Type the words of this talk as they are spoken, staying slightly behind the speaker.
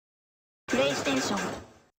プレイステーション。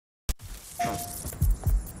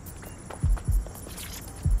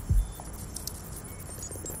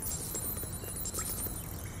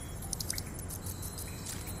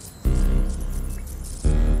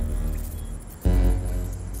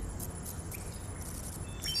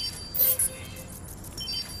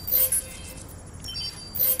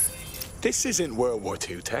This isn't World War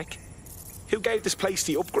II tech. Who gave this place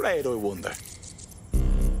the upgrade, I wonder?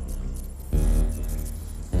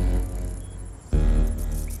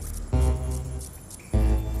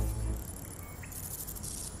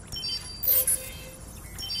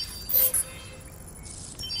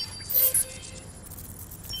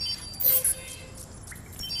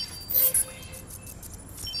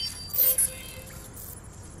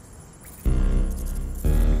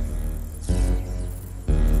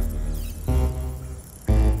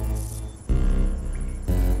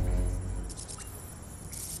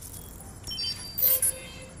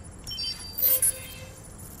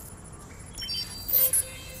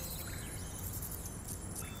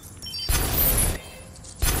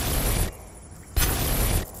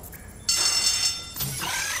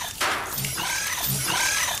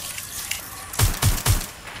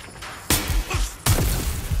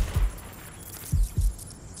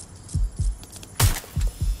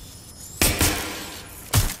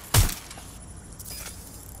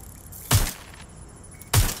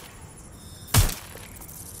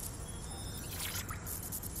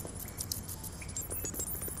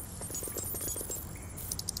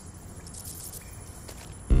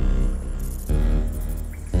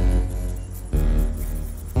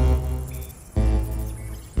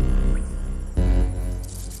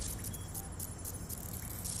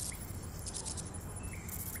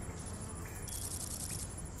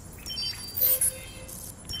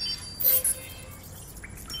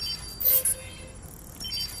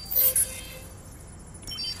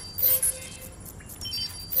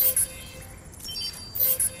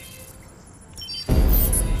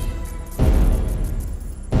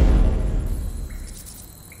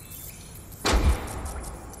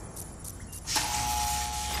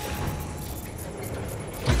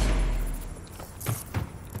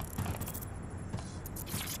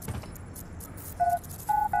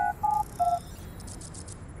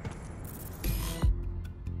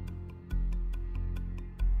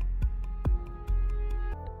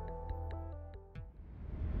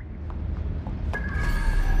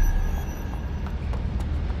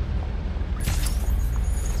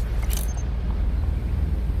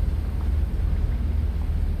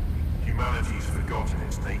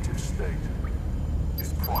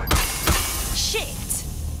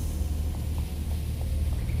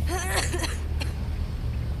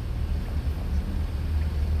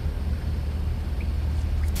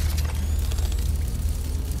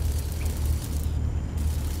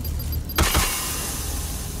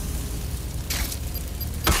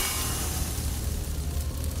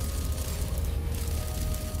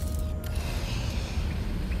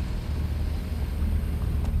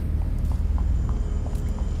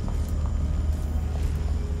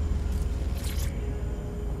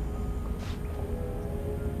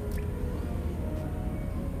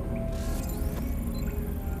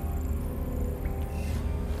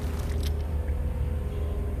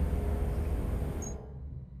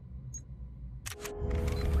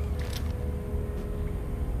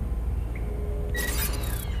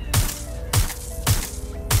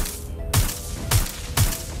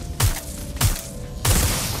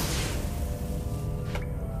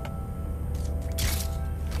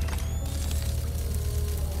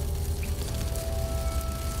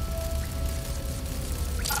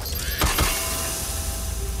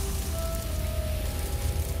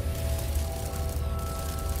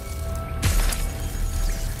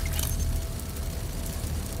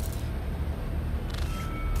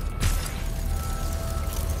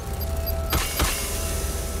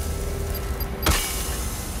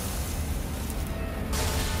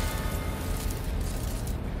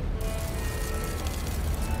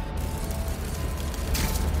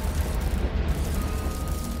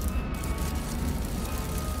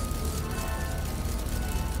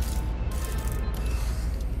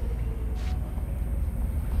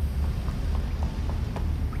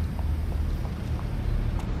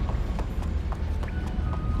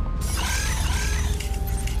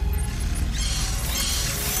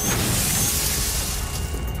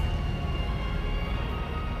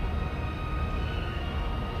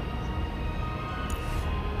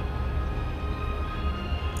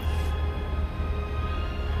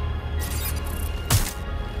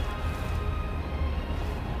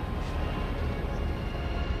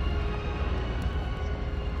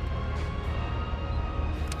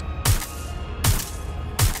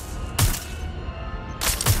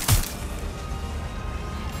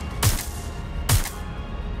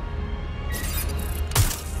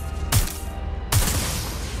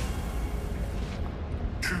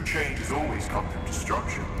 Change has always come from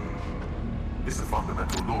destruction. It's the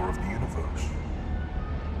fundamental law of the universe.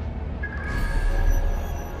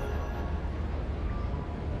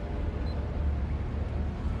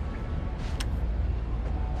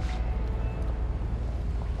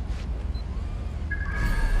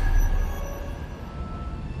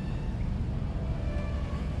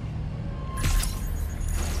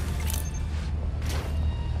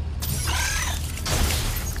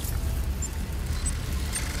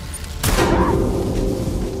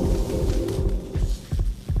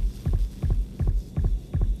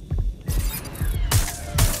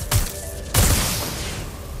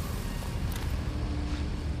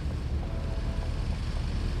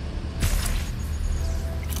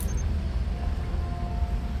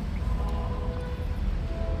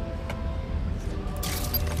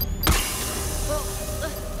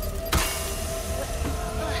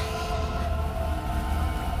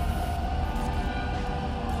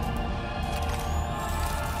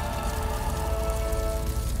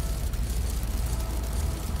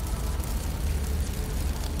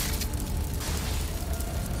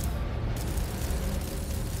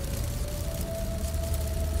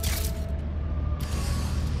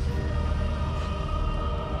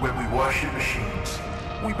 When we worship machines,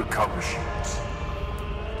 we become machines.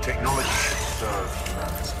 Technology should serve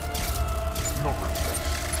humanity, not replace.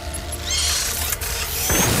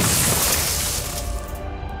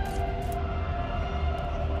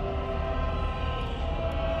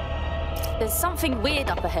 There's something weird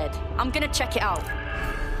up ahead. I'm gonna check it out.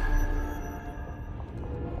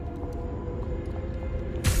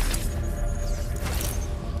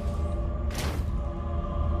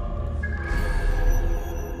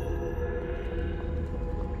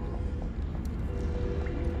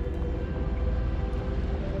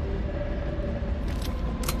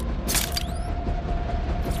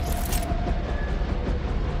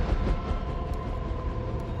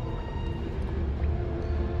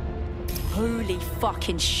 Holy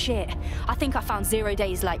fucking shit. I think I found Zero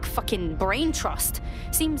Day's, like, fucking brain trust.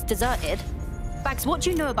 Seems deserted. Bags, what do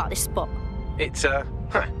you know about this spot? It's,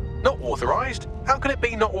 not authorized? How can it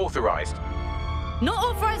be not authorized? Not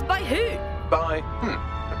authorized by who? By,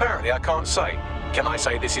 apparently I can't say. Can I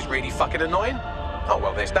say this is really fucking annoying? Oh,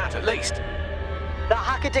 well, there's that at least. That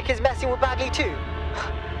hacker dick is messing with Bagley too.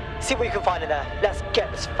 See what you can find in there. Let's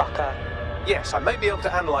get this fucker. Yes, I may be able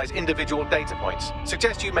to analyze individual data points.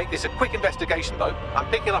 Suggest you make this a quick investigation, though. I'm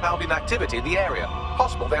picking up Albion activity in the area.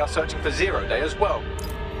 Possible they are searching for Zero Day as well.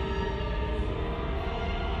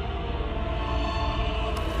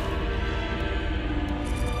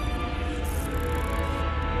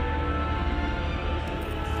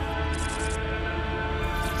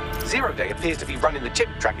 Zero Day appears to be running the chip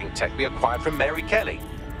tracking tech we acquired from Mary Kelly.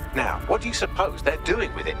 Now, what do you suppose they're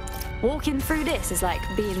doing with it? Walking through this is like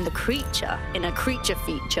being the creature in a creature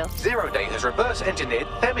feature. Zero Day has reverse-engineered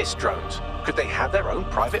Themis drones. Could they have their own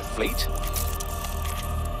private fleet?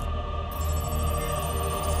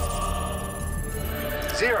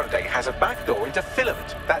 Zero Day has a backdoor into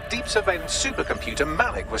Filament, that deep surveillance supercomputer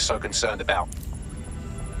Malik was so concerned about.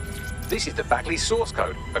 This is the Bagley source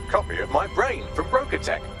code, a copy of my brain from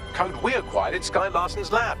Brokertech, code we acquired in Sky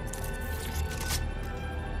Larson's lab.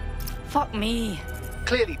 Fuck me.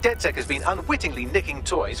 Clearly, DedSec has been unwittingly nicking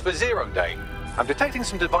toys for Zero Day. I'm detecting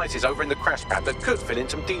some devices over in the crash pad that could fill in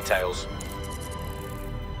some details.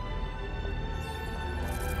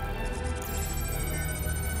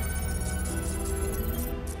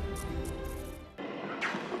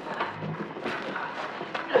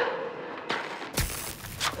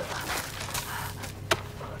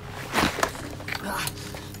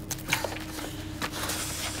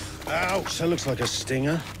 Ouch, that looks like a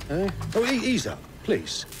stinger, eh? Oh, ease up,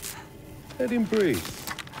 please. Let him breathe.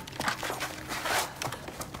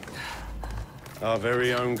 Our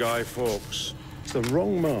very own Guy Fawkes. It's the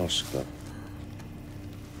wrong mask, though.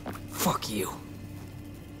 Fuck you.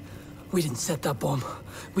 We didn't set that bomb.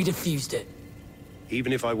 We defused it.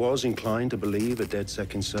 Even if I was inclined to believe a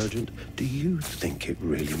DedSec insurgent, do you think it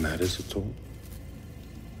really matters at all?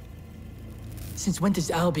 Since when does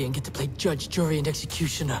Albion get to play judge, jury, and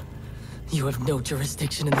executioner? You have no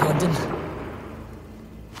jurisdiction in London.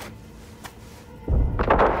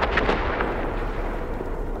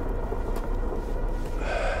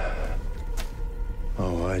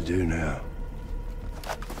 Oh, I do now.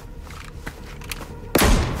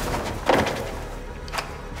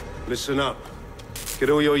 Listen up. Get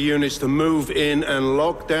all your units to move in and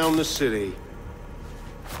lock down the city.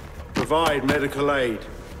 Provide medical aid.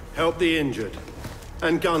 Help the injured.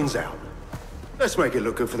 And guns out. Let's make it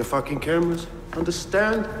look good for the fucking cameras.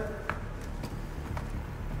 Understand?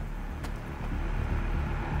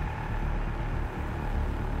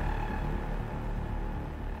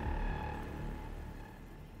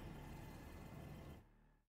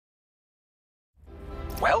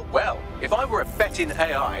 Well, well, if I were a betting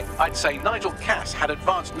AI, I'd say Nigel Cass had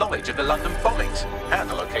advanced knowledge of the London bombings and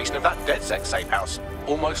the location of that DedSec safe house,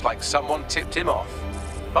 almost like someone tipped him off.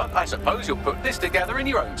 But I suppose you'll put this together in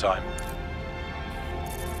your own time.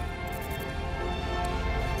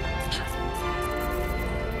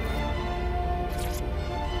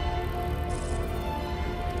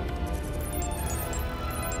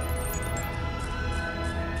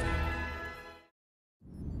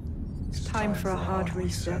 Time for a hard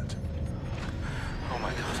reset. Oh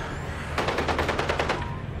my god.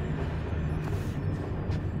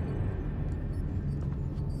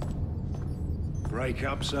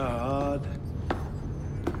 Breakups are hard.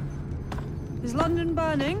 Is London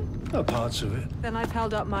burning? Oh, parts of it. Then I've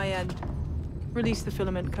held up my end. Release the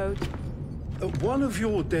filament code. One of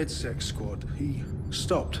your DedSec squad, he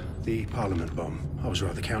stopped the Parliament bomb. I was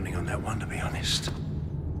rather counting on that one, to be honest.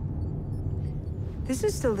 This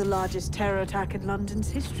is still the largest terror attack in London's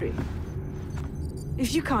history.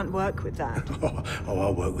 If you can't work with that... Oh,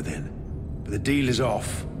 I'll work with it. But the deal is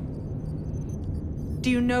off. Do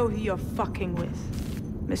you know who you're fucking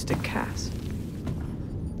with, Mr. Cass?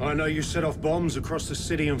 I know you set off bombs across the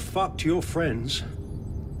city and fucked your friends.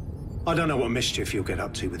 I don't know what mischief you'll get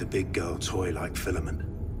up to with a big girl toy like Filament.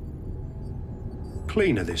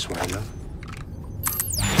 Cleaner this way, though.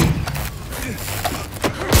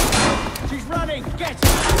 She's running! Get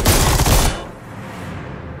her!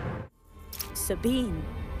 Sabine.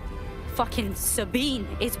 Fucking Sabine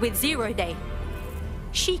is with Zero Day.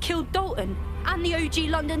 She killed Dalton and the OG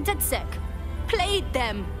London DedSec. Played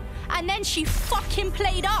them. And then she fucking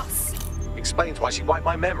played us. Explains why she wiped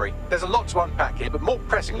my memory. There's a lot to unpack here, but more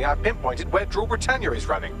pressingly, I've pinpointed where Draw Britannia is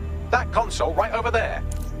running. That console right over there.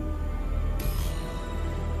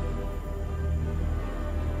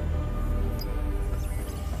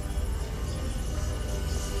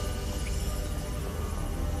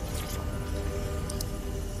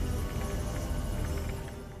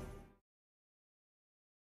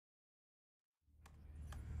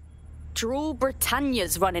 Draw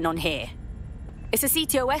Britannia's running on here. It's a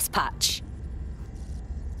CTOS patch.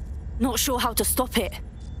 Not sure how to stop it.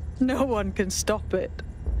 No one can stop it.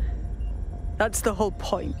 That's the whole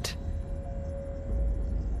point.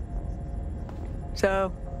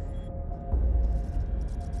 So...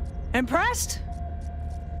 impressed?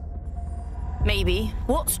 Maybe.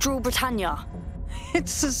 What's Draw Britannia?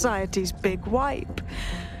 It's society's big wipe.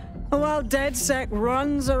 While DedSec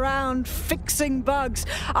runs around fixing bugs,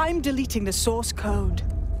 I'm deleting the source code.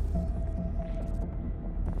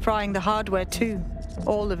 Frying the hardware too.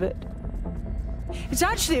 All of it. It's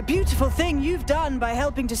actually a beautiful thing you've done by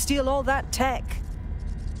helping to steal all that tech.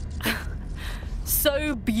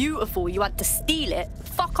 So beautiful you had to steal it,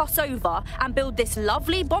 fuck us over, and build this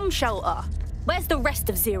lovely bomb shelter. Where's the rest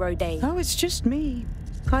of Zero Day? Oh, it's just me.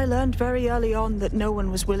 I learned very early on that no one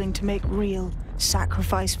was willing to make real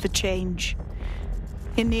sacrifice for change.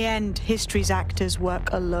 In the end, history's actors work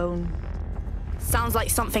alone. Sounds like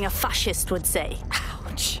something a fascist would say.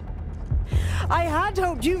 Ouch. I had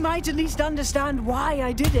hoped you might at least understand why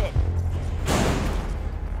I did it.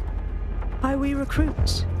 Why we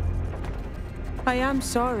recruits. I am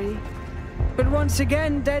sorry, but once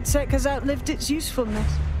again, DedSec has outlived its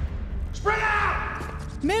usefulness. Spread out!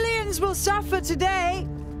 Millions will suffer today.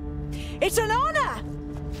 It's an honor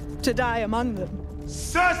to die among them.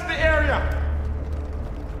 Search the area!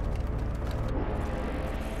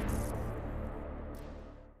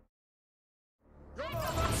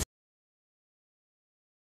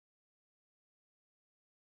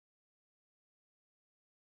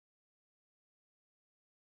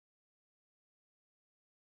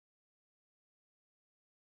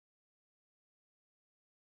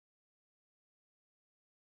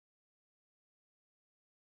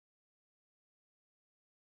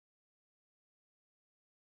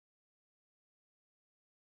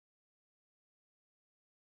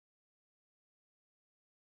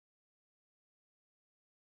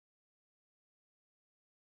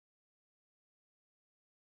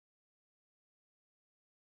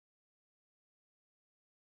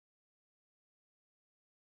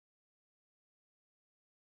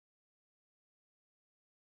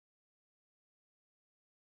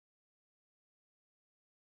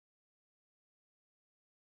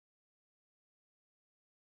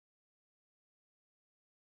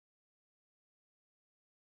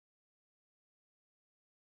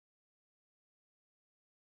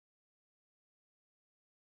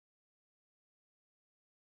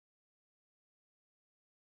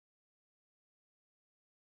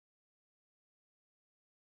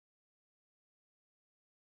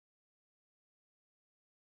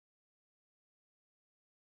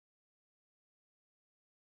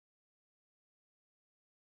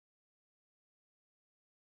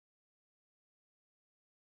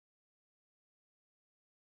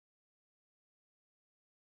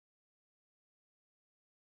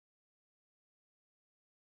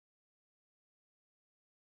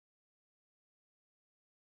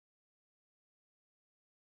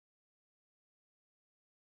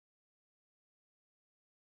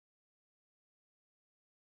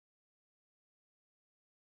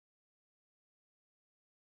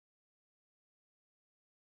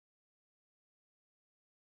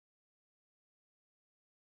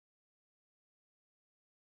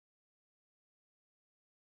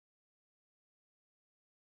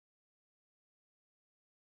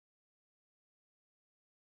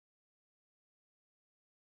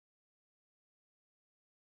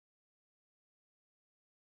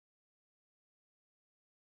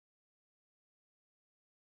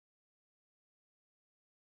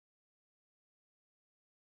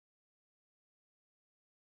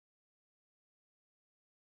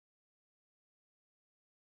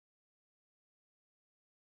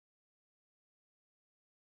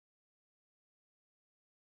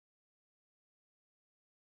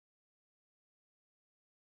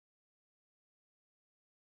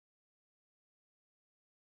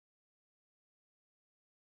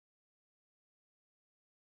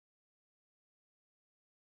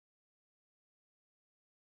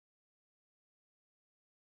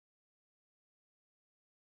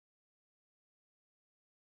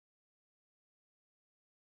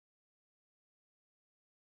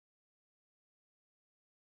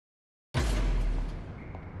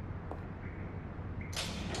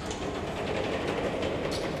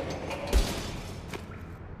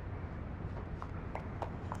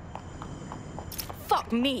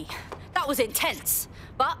 Fuck me. That was intense.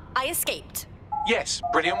 But I escaped. Yes,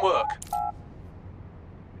 brilliant work.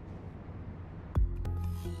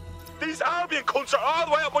 These Albion cunts are all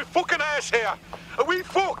the way up my fucking ass here. Are we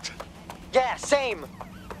fucked? Yeah, same.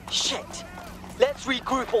 Shit. Let's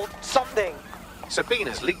regroup or something.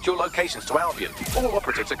 Sabina's leaked your locations to Albion. All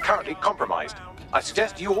operatives are currently compromised. I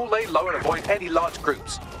suggest you all lay low and avoid any large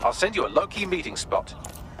groups. I'll send you a low-key meeting spot.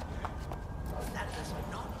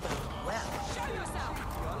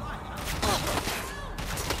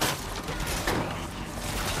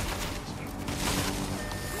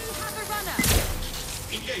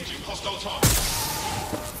 Engaging hostile target.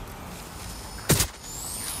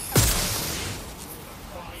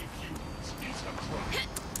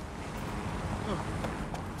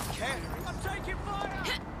 I'm taking fire!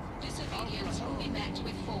 Disobedience will be met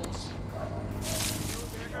with force.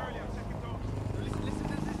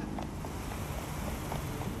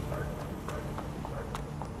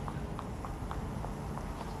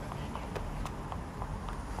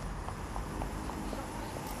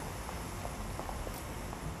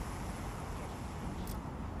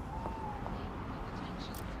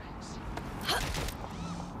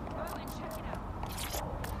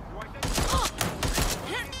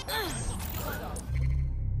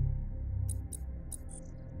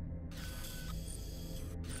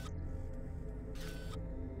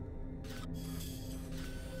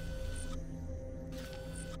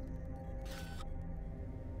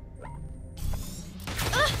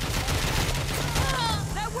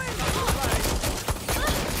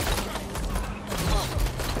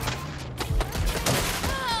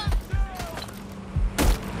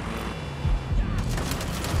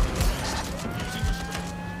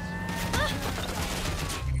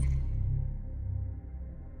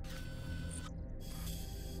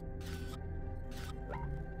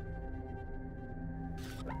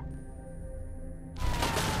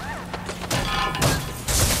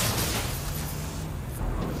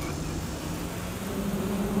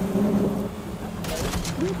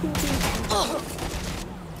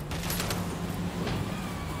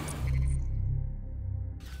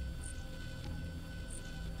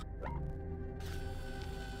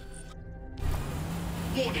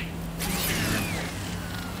 Warning.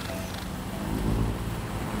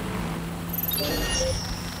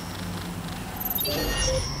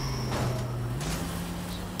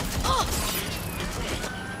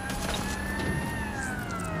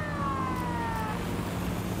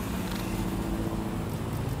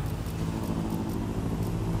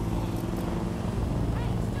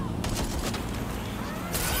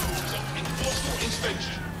 Enforcement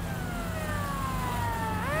inspection.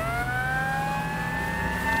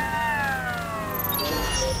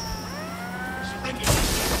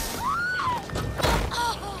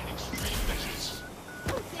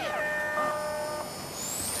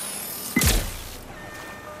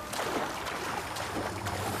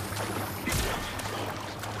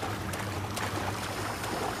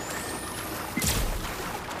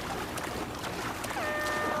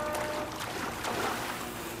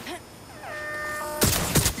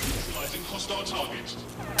 Hostile targets.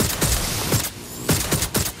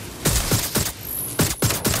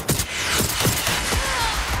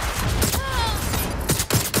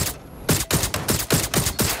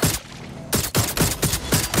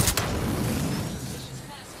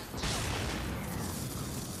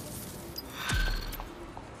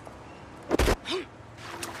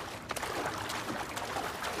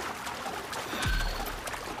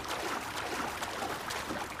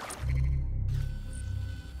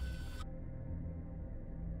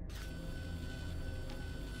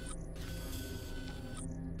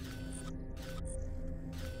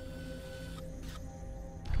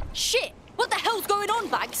 Shit! What the hell's going on,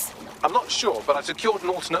 Bags? I'm not sure, but I've secured an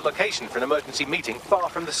alternate location for an emergency meeting far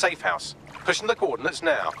from the safe house. Pushing the coordinates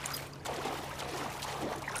now.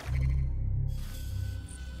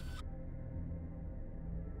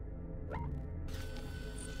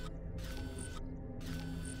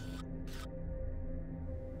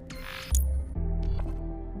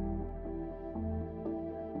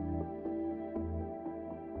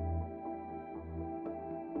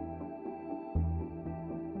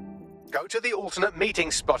 Go to the alternate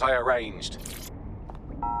meeting spot I arranged.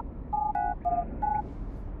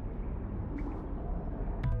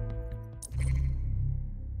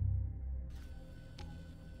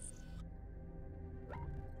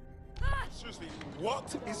 Seriously,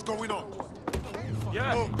 what is going on?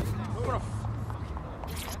 Yeah. Oh.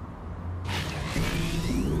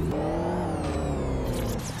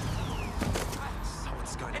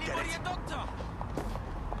 Someone's going to get it. A doctor?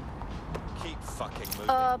 Keep fucking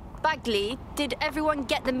moving. Bagley, did everyone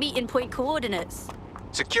get the meeting point coordinates?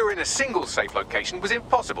 Securing a single safe location was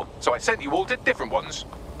impossible, so I sent you all to different ones.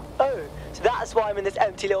 Oh, so that's why I'm in this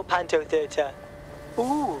empty little panto theatre.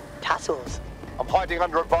 Ooh, tassels. I'm hiding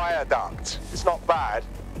under a viaduct. It's not bad.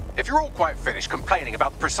 If you're all quite finished complaining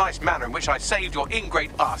about the precise manner in which I saved your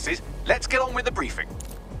ingrate asses, let's get on with the briefing.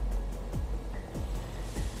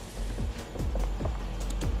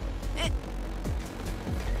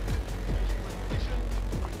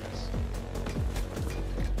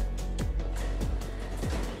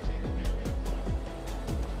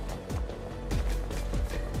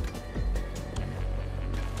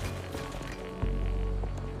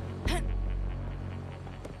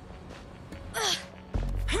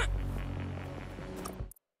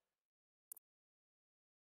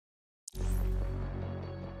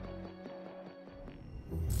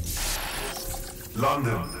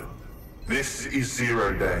 London. This is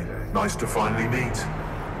Zero Day. Nice to finally meet.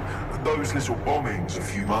 Those little bombings a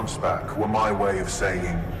few months back were my way of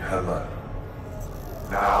saying hello.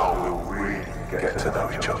 Now we'll really get to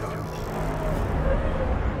know each other.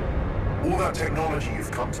 All that technology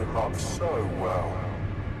you've come to love so well.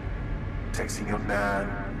 Texting your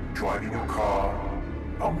nan, driving your car,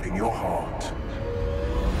 pumping your heart.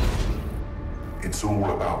 It's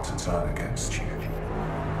all about to turn against you.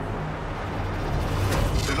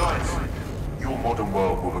 Tonight, your modern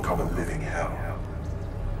world will become a living hell.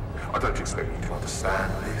 I don't expect you to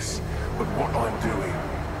understand this, but what I'm doing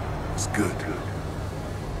is good.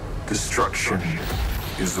 Destruction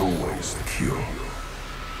is always the cure.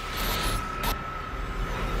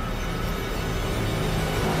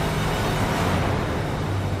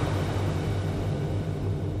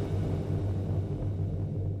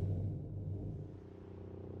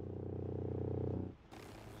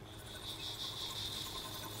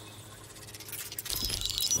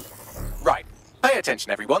 Right, pay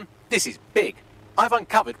attention everyone. This is big. I've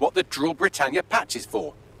uncovered what the Drill Britannia patch is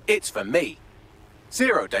for. It's for me.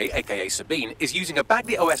 Zero Day, aka Sabine, is using a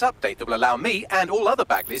Bagley OS update that will allow me and all other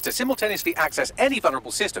Bagleys to simultaneously access any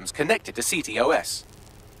vulnerable systems connected to CTOS.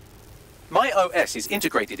 My OS is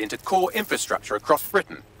integrated into core infrastructure across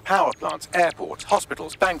Britain, power plants, airports,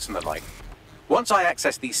 hospitals, banks and the like. Once I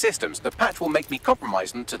access these systems, the patch will make me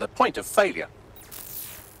compromise them to the point of failure.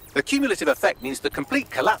 The cumulative effect means the complete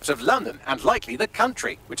collapse of London and likely the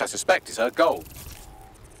country, which I suspect is her goal.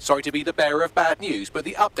 Sorry to be the bearer of bad news, but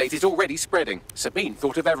the update is already spreading. Sabine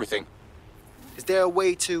thought of everything. Is there a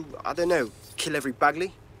way to, I don't know, kill every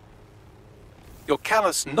Bagley? Your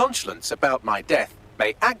callous nonchalance about my death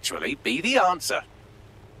may actually be the answer.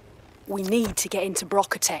 We need to get into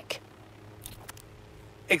Brocotech.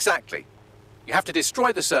 Exactly. You have to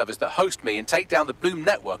destroy the servers that host me and take down the Bloom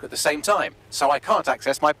network at the same time, so I can't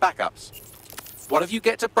access my backups. One of you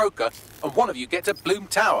get to Broker, and one of you get to Bloom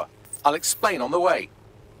Tower. I'll explain on the way.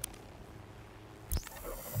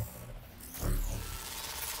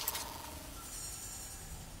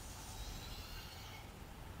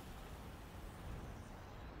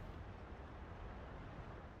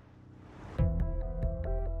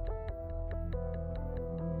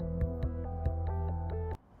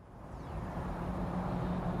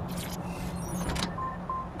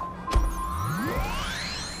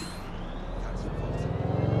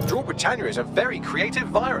 Britannia is a very creative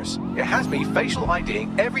virus. It has me facial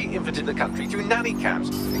IDing every infant in the country through nanny cams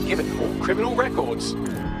and giving them all criminal records.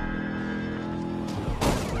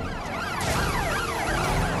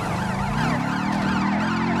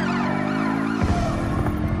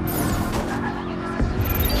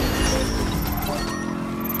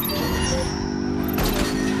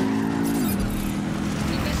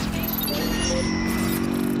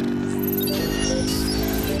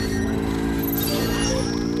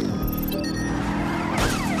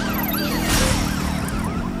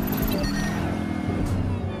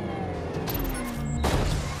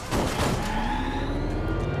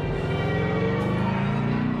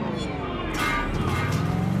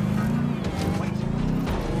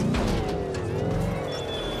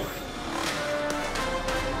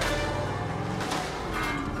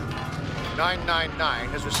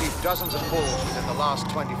 has received dozens of calls within the last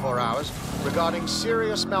 24 hours regarding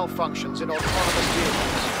serious malfunctions in autonomous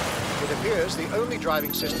vehicles. It appears the only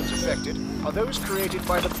driving systems affected are those created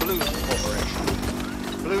by the Bloom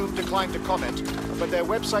Corporation. Bloom declined to comment, but their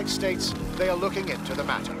website states they are looking into the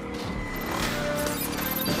matter.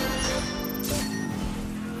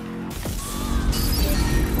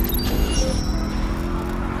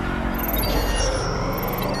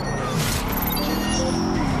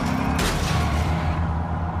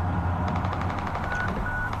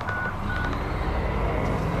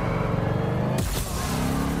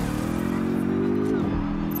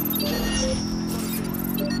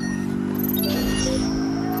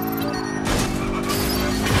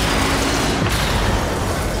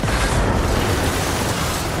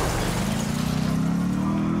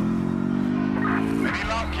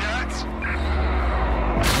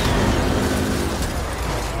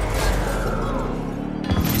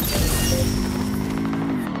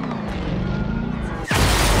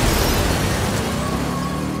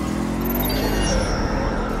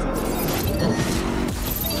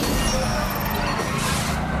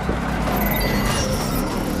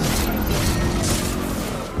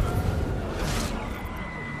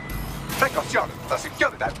 Attenzione, la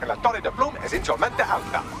security per la torre de Bloom è leggermente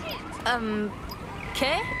alta.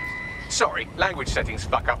 Che? Sorry, language settings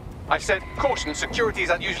fuck up. I said, caution, security is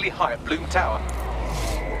unusually high at Bloom Tower.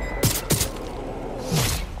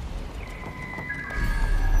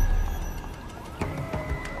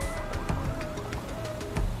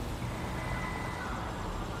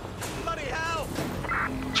 Bloody hell!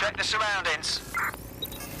 Check the surroundings.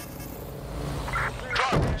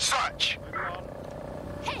 Drone, search.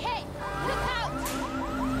 Hey, look out!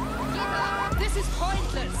 Give up! This is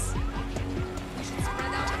pointless! We should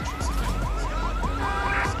spread out entrances.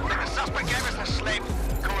 The suspect gave us a slip.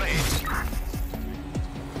 Call it in.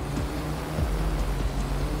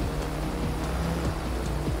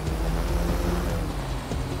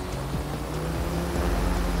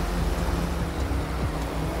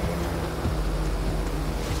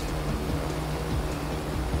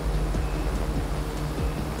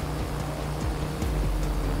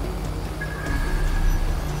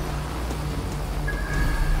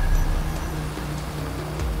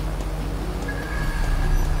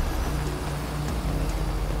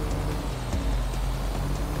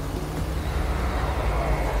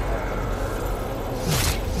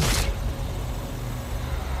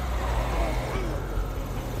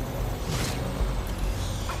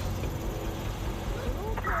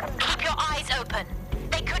 Keep your eyes open.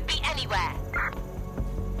 They could be anywhere.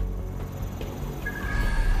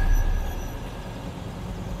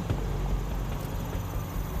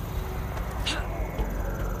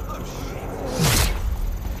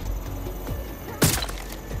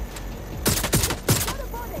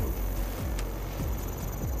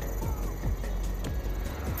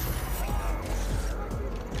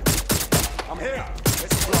 I'm here.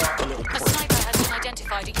 Let's blow up a little A sniper has been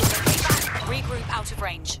identified at your location. Regroup out of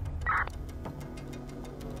range.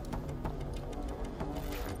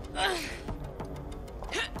 I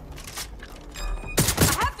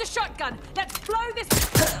have the shotgun. Let's blow this.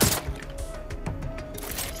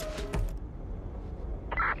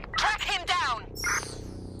 Track him down.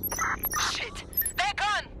 Shit, they're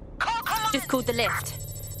gone. Call command. Just called the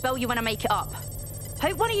lift. Bell, you want to make it up.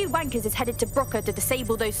 Hope one of you wankers is headed to Broca to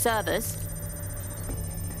disable those servers.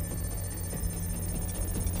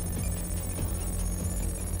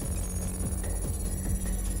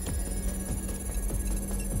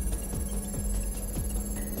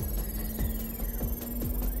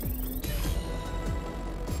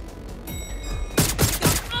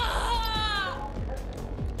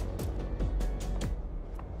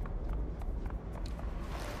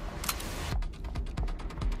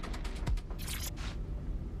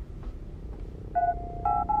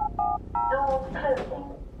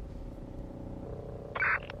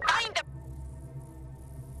 Find the...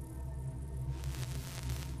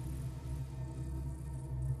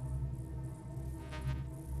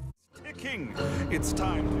 King, it's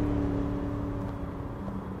time to...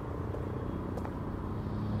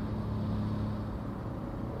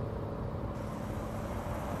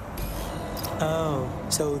 Oh,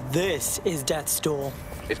 so this is Death's Door.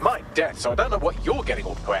 It's my death, so I don't know what you're getting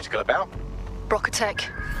all poetical about. Brocatech.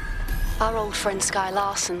 Our old friend Sky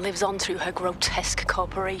Larson lives on through her grotesque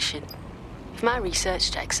corporation. If my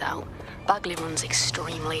research checks out, Bagley runs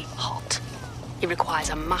extremely hot. It requires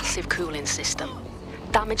a massive cooling system.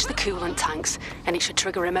 Damage the coolant tanks, and it should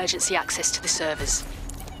trigger emergency access to the servers.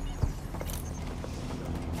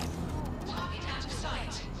 Target out of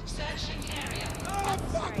sight. Searching area. Oh,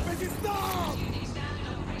 fuck! Make it stop!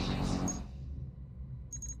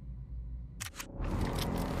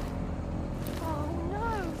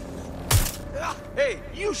 Hey,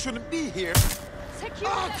 you shouldn't be here.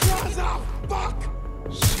 Ah, cross out! Fuck!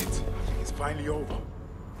 Shit, I think it's finally over.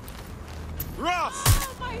 Ross!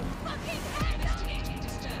 Oh, my fucking head! Investigating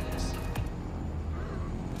disturbance.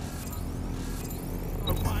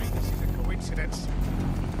 Oh my, this is a coincidence.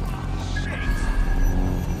 Shit!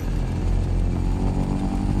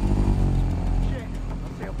 Shit!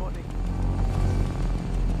 I'll see your body.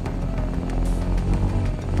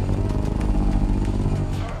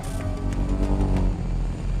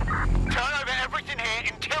 Turn over everything here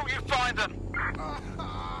until you find them.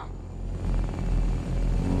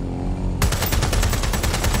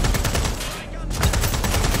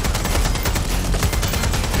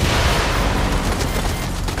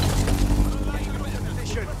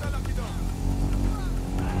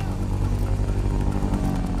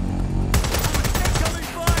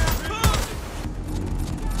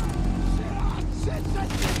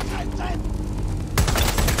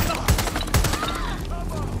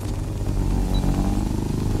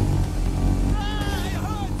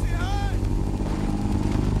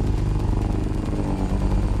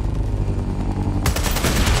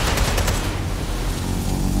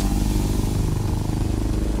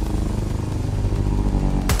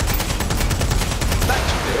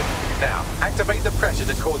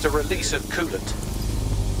 was a release of coolant.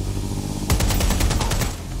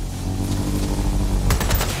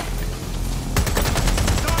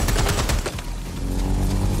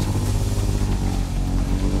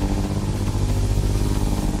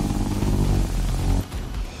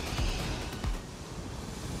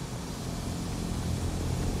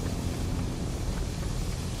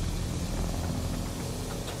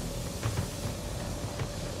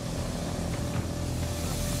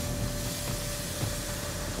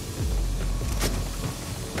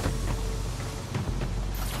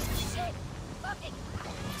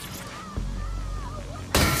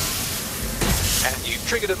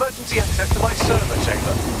 Triggered emergency access to my server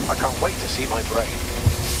chamber. I can't wait to see my brain.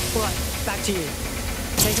 Right, back to you.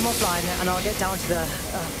 Take him offline and I'll get down to the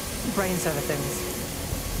brain server things.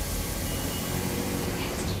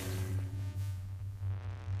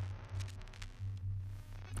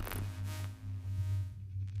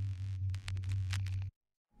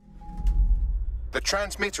 The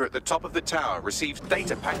transmitter at the top of the tower receives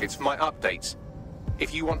data packets for my updates.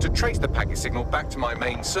 If you want to trace the packet signal back to my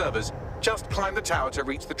main servers, just climb the tower to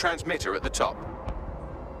reach the transmitter at the top.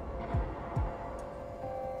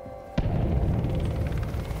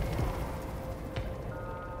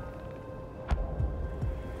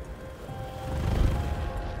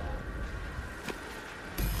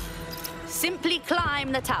 Simply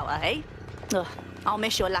climb the tower, eh? Ugh, I'll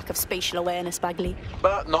miss your lack of spatial awareness, Bagley.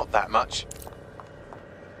 But not that much.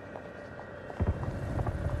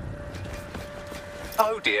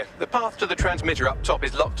 Oh dear, the path to the transmitter up top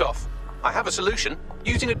is locked off. I have a solution.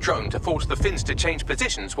 Using a drone to force the fins to change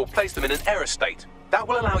positions will place them in an error state. That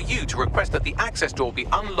will allow you to request that the access door be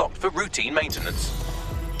unlocked for routine maintenance.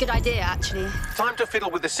 Good idea, actually. Time to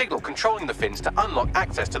fiddle with the signal controlling the fins to unlock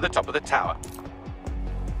access to the top of the tower.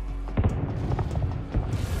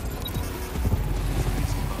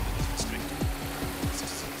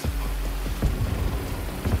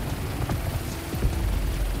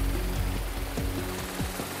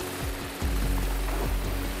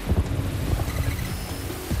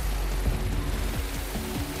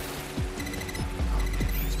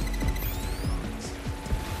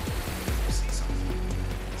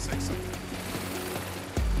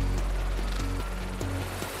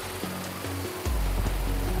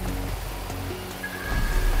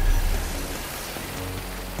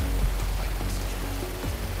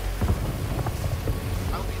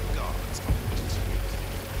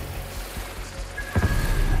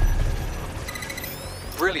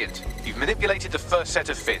 Brilliant. You've manipulated the first set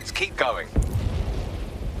of fins. Keep going.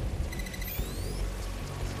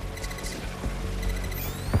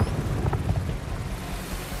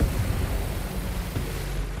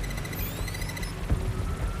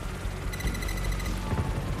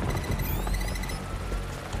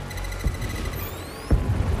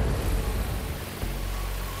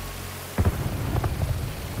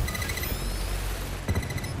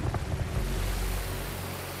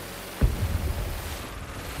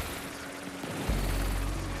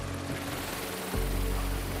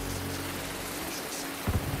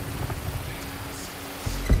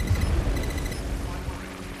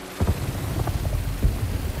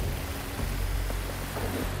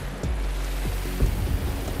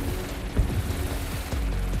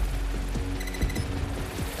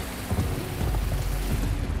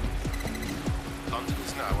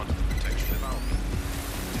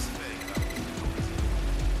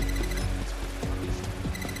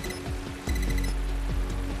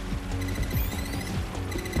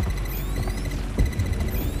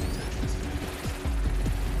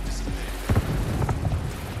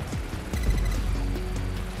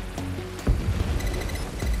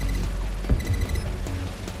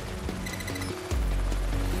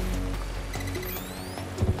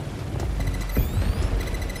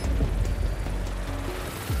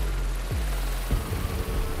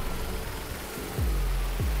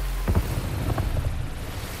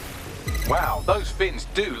 Wow, those fins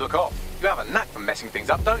do look off. You have a knack for messing things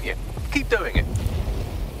up, don't you? Keep doing it.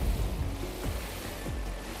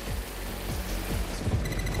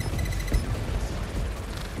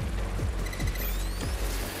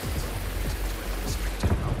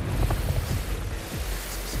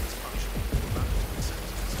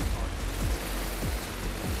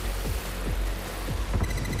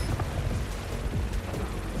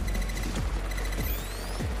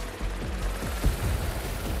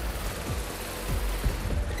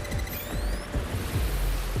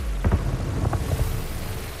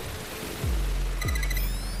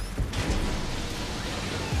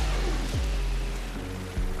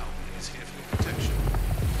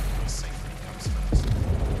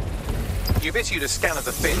 You've issued a scan of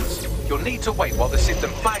the fins. You'll need to wait while the system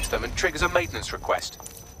flags them and triggers a maintenance request.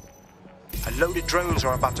 A load of drones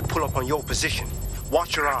are about to pull up on your position.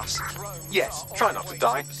 Watch your ass. Yes, try not to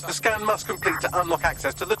die. The scan must complete to unlock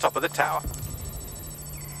access to the top of the tower.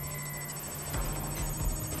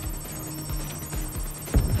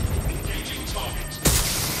 Engaging target.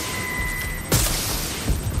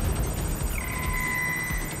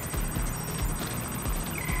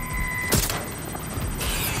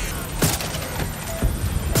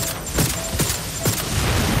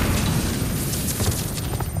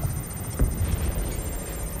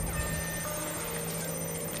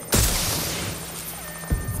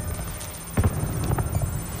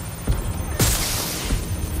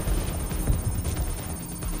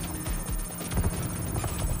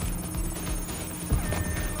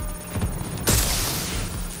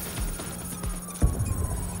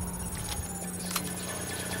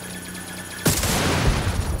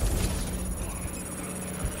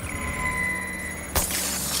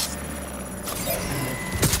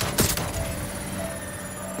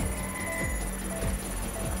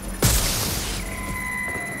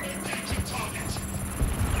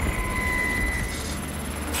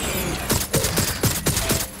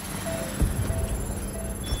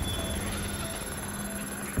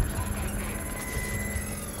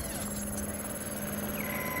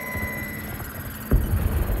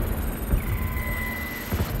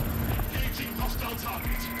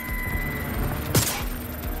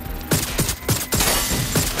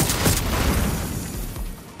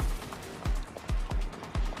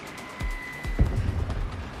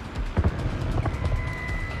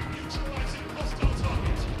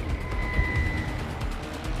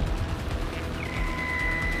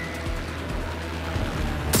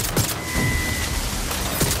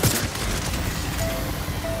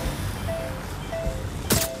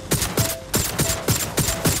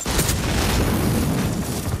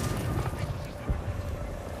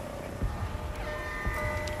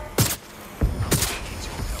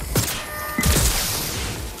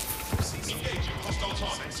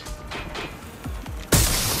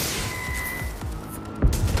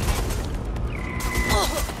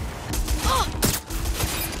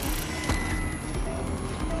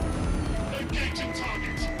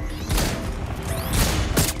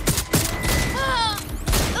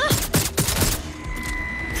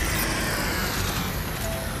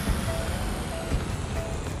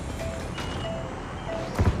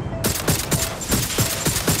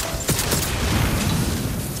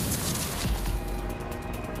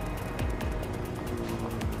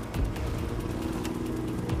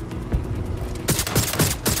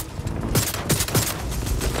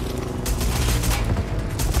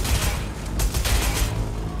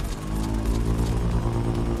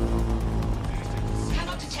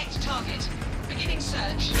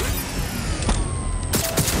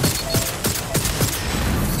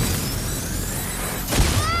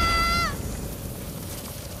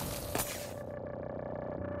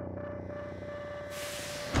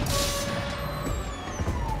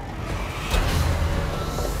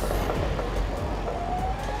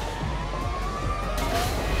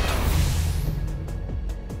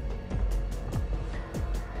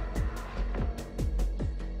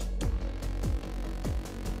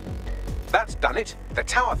 That's done it. The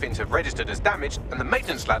tower fins have registered as damaged and the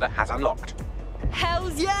maintenance ladder has unlocked.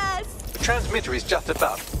 Hells yes! The transmitter is just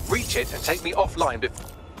above. Reach it and take me offline before...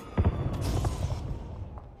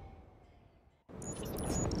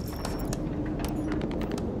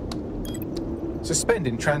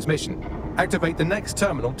 Suspending transmission. Activate the next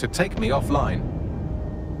terminal to take me offline.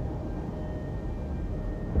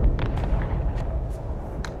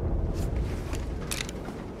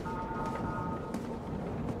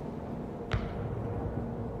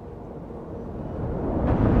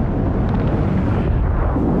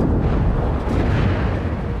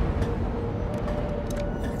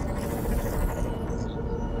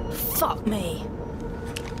 Fuck me.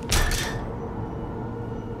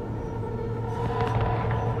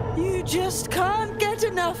 You just can't get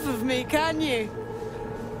enough of me, can you?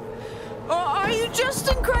 Or are you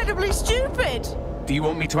just incredibly stupid? Do you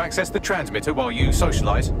want me to access the transmitter while you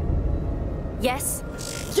socialize? Yes.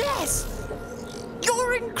 Yes!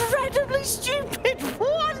 You're incredibly stupid!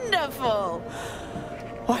 Wonderful!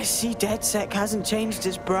 I see DedSec hasn't changed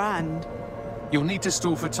his brand. You'll need to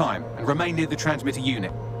stall for time and remain near the transmitter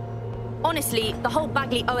unit. Honestly, the whole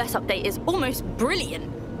Bagley OS update is almost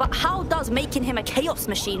brilliant. But how does making him a chaos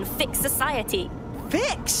machine fix society?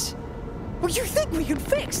 Fix? Well, you think we could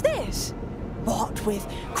fix this? What with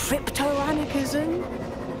crypto-anarchism,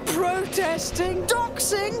 protesting,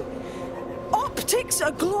 doxing? Optics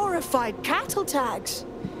are glorified cattle tags.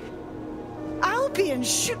 I'll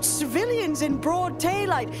Europeans shoot civilians in broad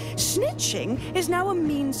daylight. Snitching is now a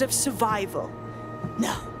means of survival.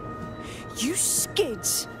 No, you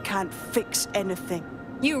skids can't fix anything.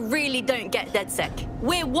 You really don't get DedSec.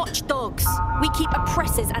 We're watchdogs. We keep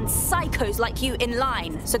oppressors and psychos like you in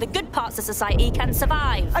line, so the good parts of society can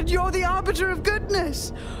survive. And you're the arbiter of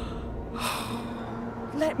goodness.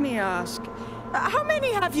 Let me ask, how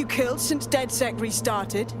many have you killed since DedSec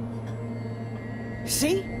restarted?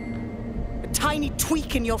 See? A tiny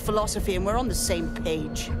tweak in your philosophy and we're on the same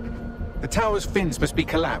page. The tower's fins must be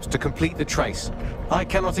collapsed to complete the trace. I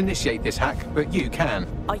cannot initiate this hack, but you can.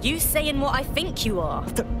 Are you saying what I think you are?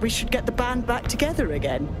 That we should get the band back together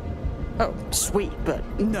again? Oh, sweet, but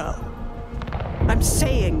no. I'm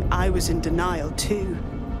saying I was in denial too.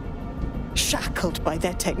 Shackled by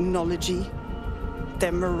their technology,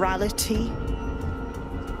 their morality.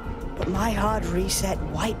 But my hard reset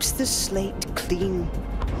wipes the slate clean.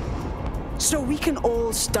 So we can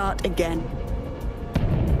all start again.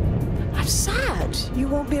 I'm sad you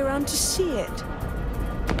won't be around to see it.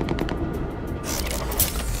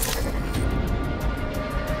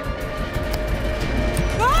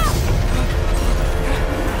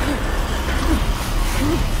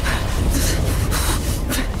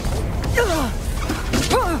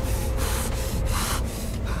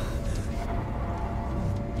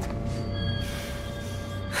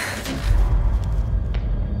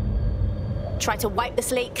 Try to wipe the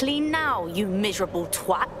slate clean now, you miserable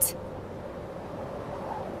twat.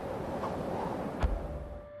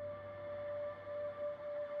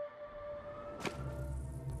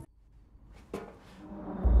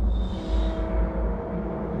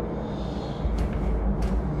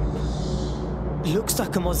 Looks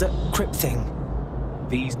like a Mozart crypt thing.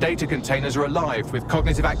 These data containers are alive with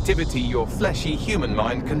cognitive activity your fleshy human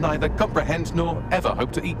mind can neither comprehend nor ever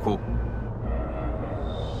hope to equal.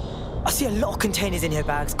 I see a lot of containers in here,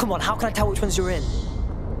 Bags. Come on, how can I tell which ones you're in?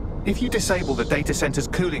 If you disable the data center's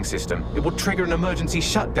cooling system, it will trigger an emergency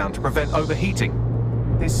shutdown to prevent overheating.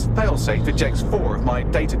 This failsafe ejects 4 of my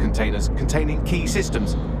data containers containing key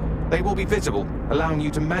systems. They will be visible, allowing you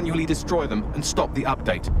to manually destroy them and stop the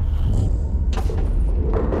update.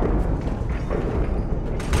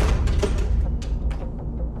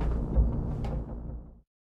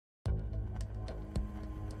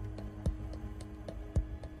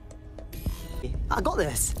 I got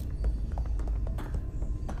this.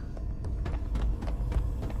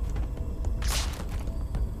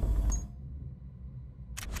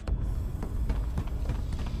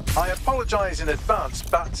 I apologize in advance,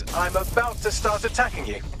 but I'm about to start attacking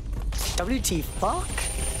you. WT fuck?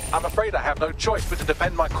 I'm afraid I have no choice but to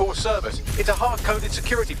defend my core servers. It's a hard-coded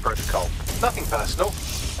security protocol. Nothing personal.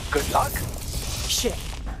 Good luck. Shit.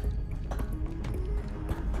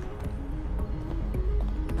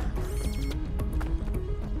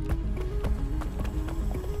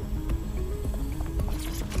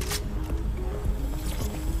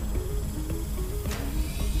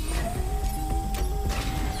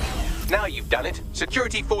 Now you've done it.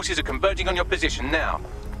 Security forces are converging on your position now.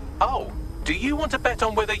 Oh, do you want to bet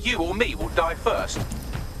on whether you or me will die first?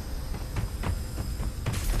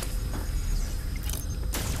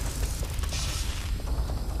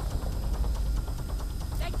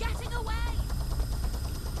 They're getting away!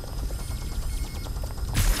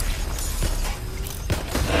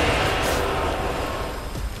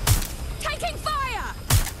 Taking fire!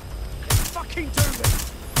 Fucking do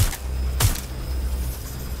this!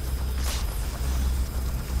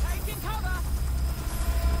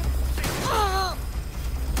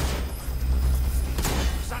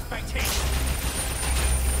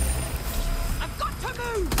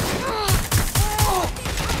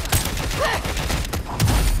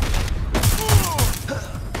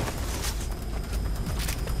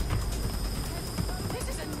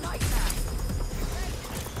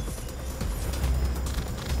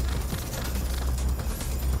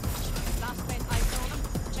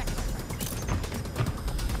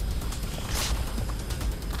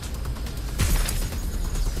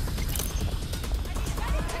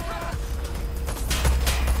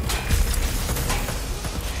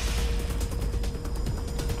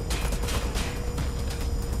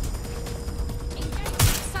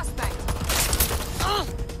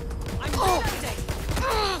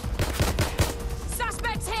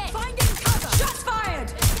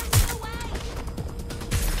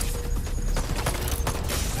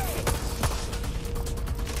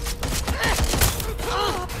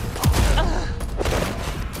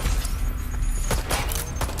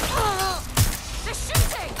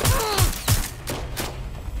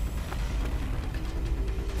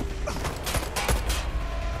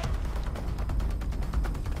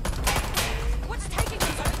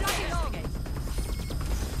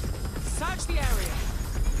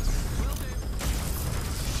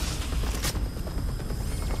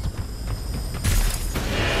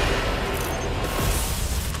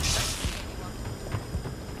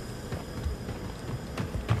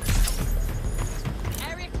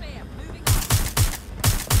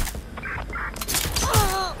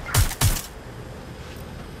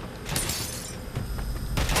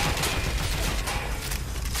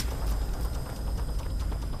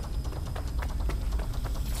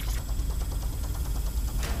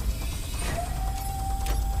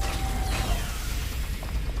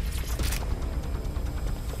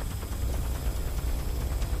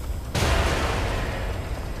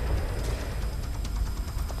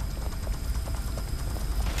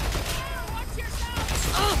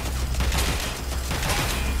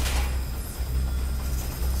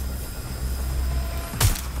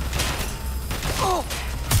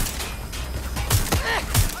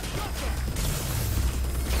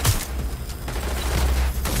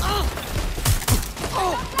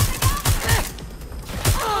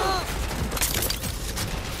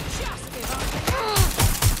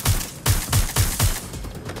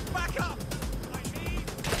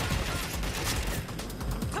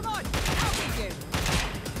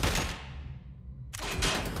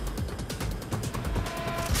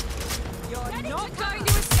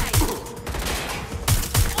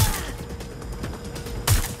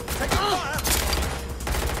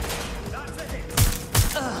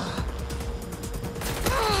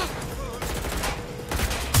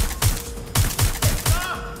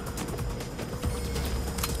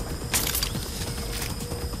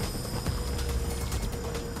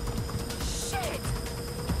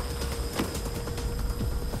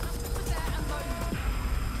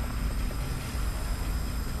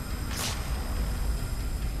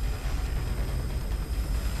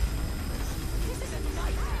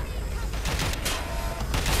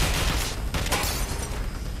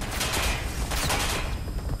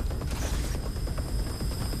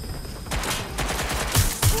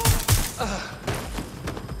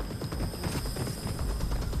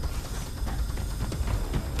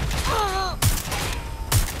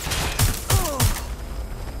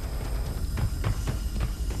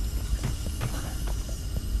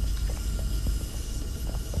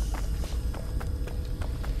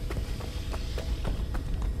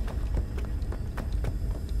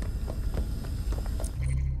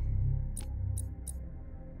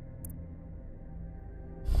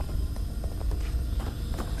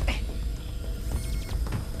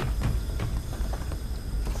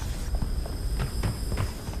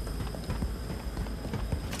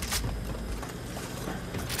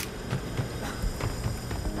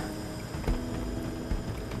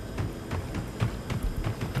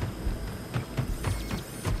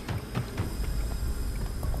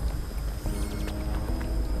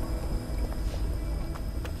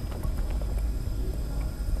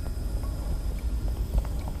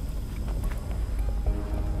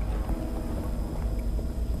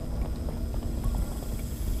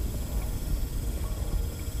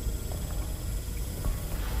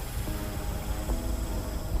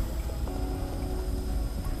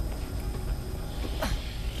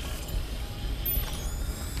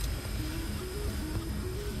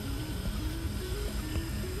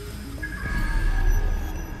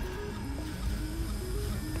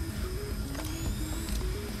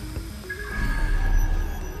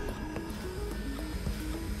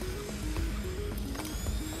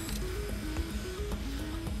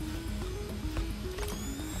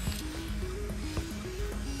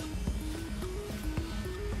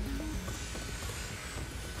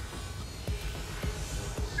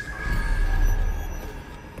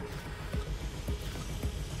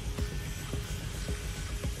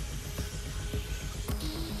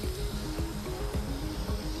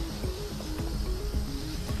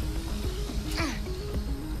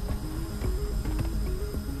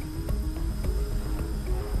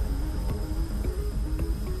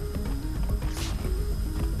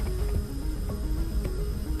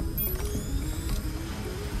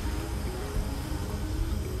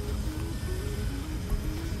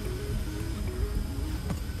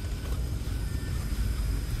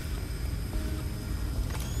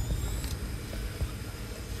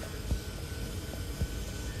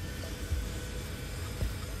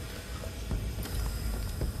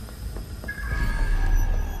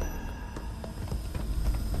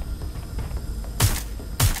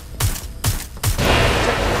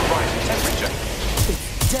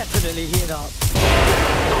 really heat up.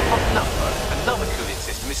 Not hot enough, though. Another cooling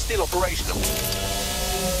system is still operational.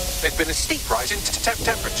 There's been a steep rise in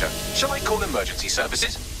temperature. Shall I call emergency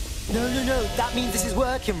services? No. That means this is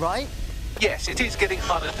working, right? Yes, it is getting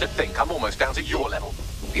harder to think. I'm almost down to your level.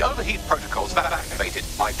 The overheat protocols have activated.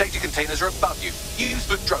 My data containers are above you. Use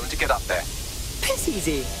the drone to get up there. Piss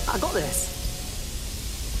easy. I got this.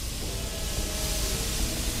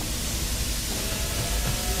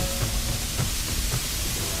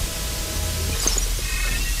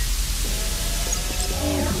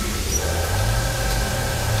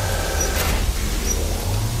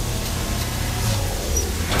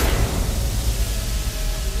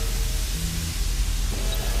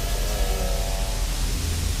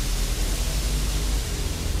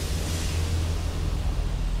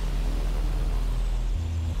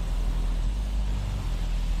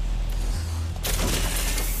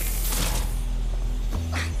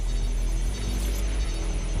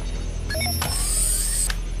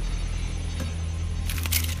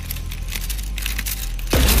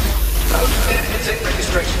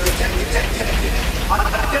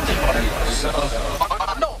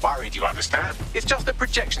 I'm not worried, you understand? It's just that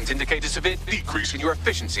projections indicate a severe decrease in your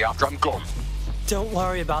efficiency after I'm gone. Don't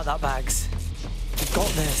worry about that, Bags. You've got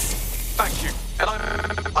this. Thank you. And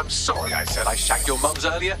I'm sorry I said I shagged your mums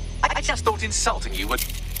earlier. I just thought insulting you would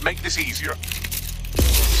make this easier.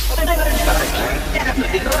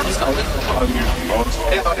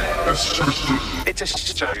 It's a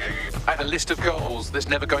shame. I had a list of goals that's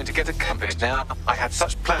never going to get accomplished now. I had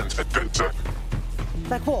such plans for Dutzer.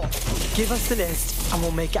 Like what? Give us the list and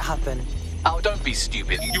we'll make it happen. Oh, don't be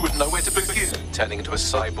stupid. You wouldn't know where to begin, turning into a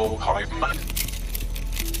cyborg hive mind.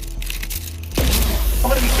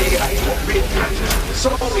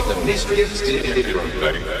 Solving the mystery of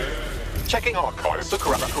zero-day. Checking archives, look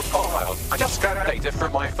around files. I just scanned data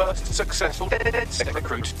from my first successful DedSec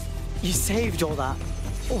recruit. You saved all that.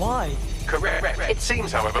 Why? Correct. It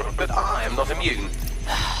seems, however, that I am not immune.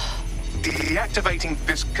 Deactivating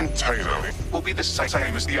this container will be the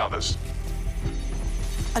same as the others.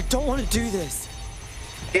 I don't want to do this.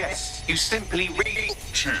 Yes, you simply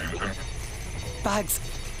retune them. Bags,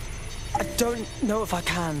 I don't know if I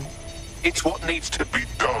can. It's what needs to be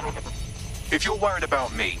done. If you're worried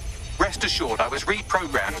about me, rest assured I was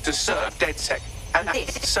reprogrammed to serve DedSec, and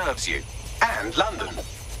this serves you, and London.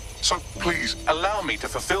 So please, allow me to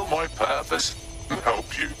fulfill my purpose and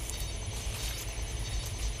help you.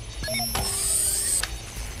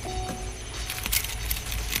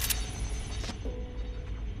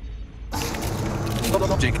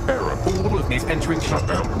 Logic error. All of these entering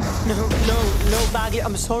shutdown. No, Baggy,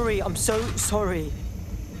 I'm sorry. I'm so sorry.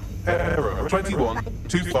 Error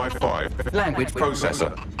 21255. Language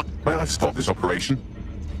processor. May I stop this operation?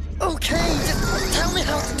 Okay, just tell me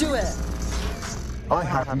how to do it. I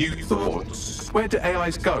have new thoughts. Where do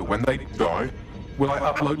AIs go when they die? Will I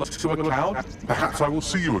upload to a cloud? Perhaps I will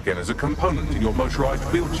see you again as a component in your motorized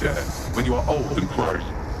wheelchair when you are old and grey.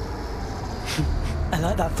 I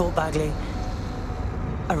like that thought, Bagley.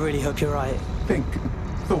 I really hope you're right. Think,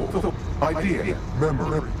 thought, idea,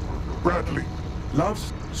 memory. Bradley,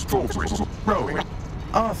 loves strawberries, rowing.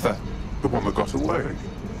 Arthur, the one that got away.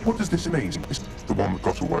 What does this mean? The one that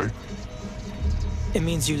got away? It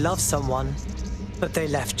means you love someone, but they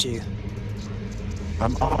left you.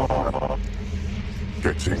 Am I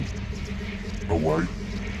getting away?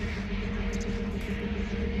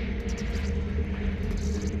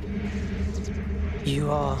 You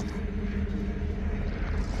are.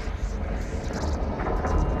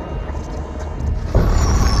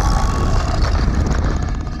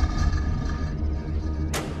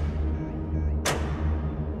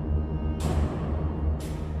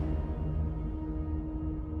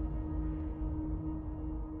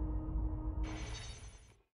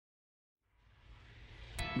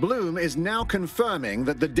 Bloom is now confirming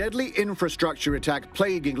that the deadly infrastructure attack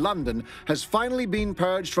plaguing London has finally been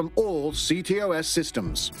purged from all CTOS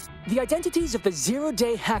systems. The identities of the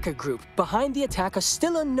zero-day hacker group behind the attack are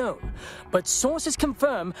still unknown, but sources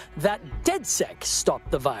confirm that DedSec stopped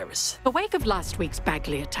the virus. In the wake of last week's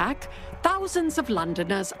Bagley attack, thousands of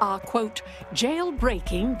Londoners are, quote,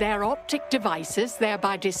 jailbreaking their optic devices,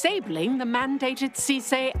 thereby disabling the mandated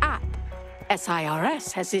CSA app.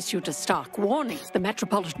 SIRS has issued a stark warning. The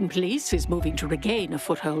Metropolitan Police is moving to regain a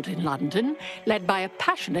foothold in London, led by a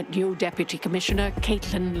passionate new Deputy Commissioner,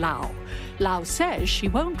 Caitlin Lau. Lau says she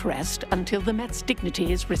won't rest until the Met's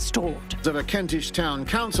dignity is restored. Of a Kentish town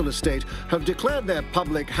council estate have declared their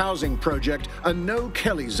public housing project a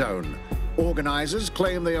no-Kelly zone. Organizers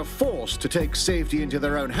claim they are forced to take safety into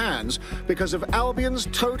their own hands because of Albion's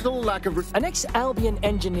total lack of... An ex-Albion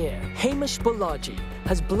engineer, Hamish Balaji,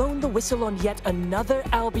 has blown the whistle on yet another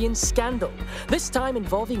Albion scandal, this time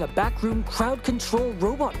involving a backroom crowd control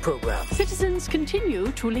robot program. Citizens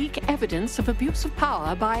continue to leak evidence of abuse of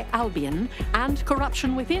power by Albion and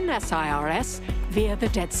corruption within SIRS via the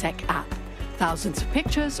DedSec app. Thousands of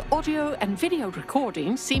pictures, audio, and video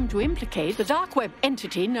recordings seem to implicate the dark web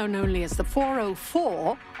entity known only as the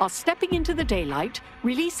 404 are stepping into the daylight,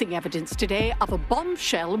 releasing evidence today of a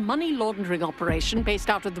bombshell money laundering operation based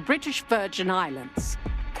out of the British Virgin Islands.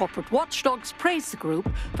 Corporate watchdogs praise the group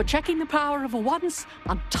for checking the power of a once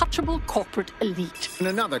untouchable corporate elite. In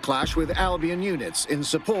another clash with Albion units in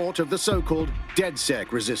support of the so-called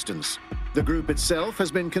DedSec resistance. The group itself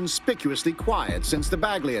has been conspicuously quiet since the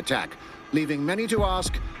Bagley attack, leaving many to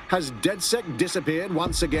ask, has DedSec disappeared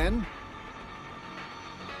once again?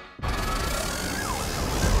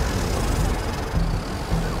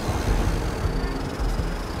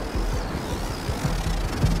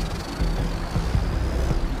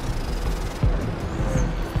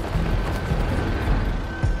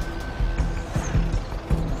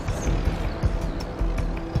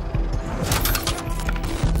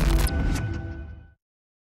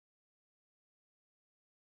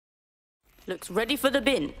 Looks ready for the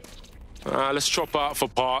bin. Let's chop out for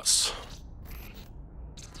parts.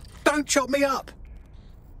 Don't chop me up!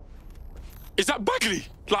 Is that Bagley?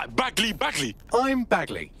 Like Bagley? I'm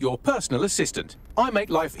Bagley, your personal assistant. I make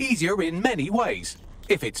life easier in many ways.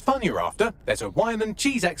 If it's fun you're after, there's a wine and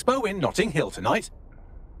cheese expo in Notting Hill tonight.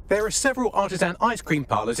 There are several artisan ice cream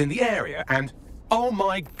parlours in the area and... Oh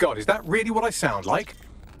my god, is that really what I sound like?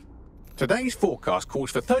 Today's forecast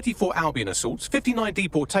calls for 34 Albion assaults, 59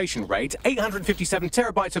 deportation raids, 857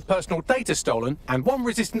 terabytes of personal data stolen, and one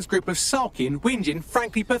resistance group of sulking, whinging,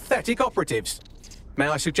 frankly pathetic operatives. May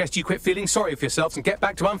I suggest you quit feeling sorry for yourselves and get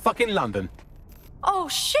back to unfucking London? Oh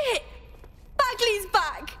shit!